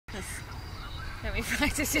practice. Let me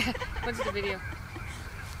practice, yeah. What's the video?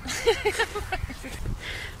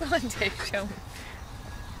 Go on, Dave, show me.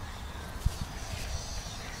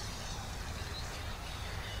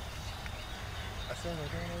 I said I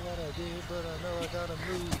don't know what I did, but I know I gotta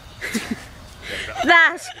move.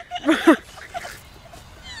 That!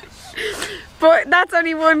 But that's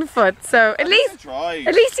only 1 foot, so at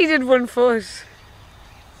least he did 1 foot.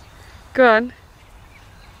 Go on.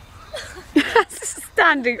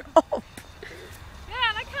 Standing up. Yeah,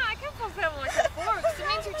 and I can't fulfill myself forward because it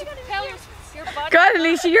means you have to propel your body. Go on,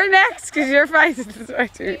 Alicia, you're next because you're fighting this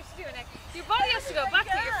right Yeah, you should do it next. Your body has to go back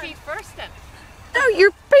to your feet first then. No,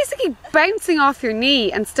 you're basically bouncing off your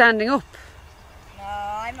knee and standing up. No,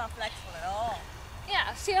 I'm not flexible at all.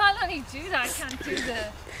 Yeah, see, I'll only do that. I can't do the...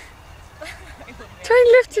 Try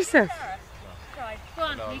and lift yourself. Right. Go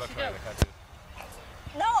on, No, I'm you not should trying, go. I can't do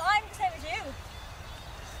it. No, I'm the same as you.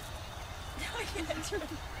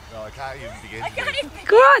 No, I can't even begin I to can't do it. even begin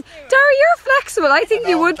Go on. to do it. Dara, you're flexible. I think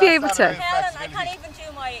you No, would be that's able not to. right. Helen, I can't even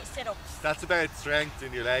do my sit-ups. That's about strength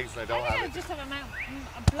in your legs and I don't I think have I it. just have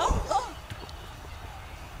a block.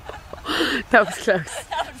 That was close.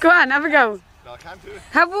 Go on, have a go. No, I can't do it.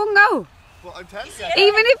 Have one go. Well, I'm telling you.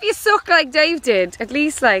 Even if you suck like Dave did, at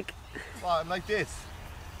least like, Well, I'm like this.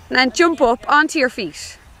 and jump up onto your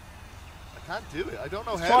feet. I can't do it. I don't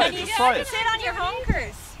know how. Try Can it. you Just try it. sit on your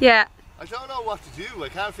hunkers? Yeah. I don't know what to do. I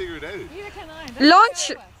can't figure it out. Neither can I.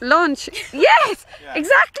 Lunge. Yes, Yeah.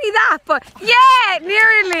 exactly that. But yeah,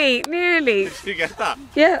 nearly. Did you get that?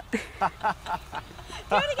 Yeah. Do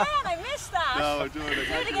it again, I missed that. No, I'm doing it. I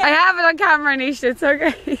can't do it. I have it on camera, Anisha. It's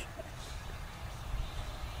okay.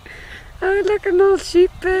 Oh, looking all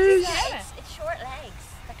sheepish. It's short legs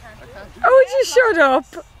that can't do it. Can't do it. Oh, would you shut up?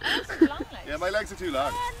 Yeah, my legs are too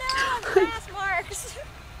long. Oh no, fast marks.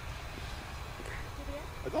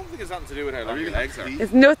 I don't think it's nothing to do with how I long your really legs have are. to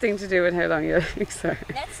It's nothing to do with how long your legs are.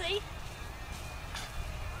 Let's see.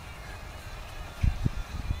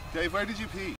 Dave, where did you pee?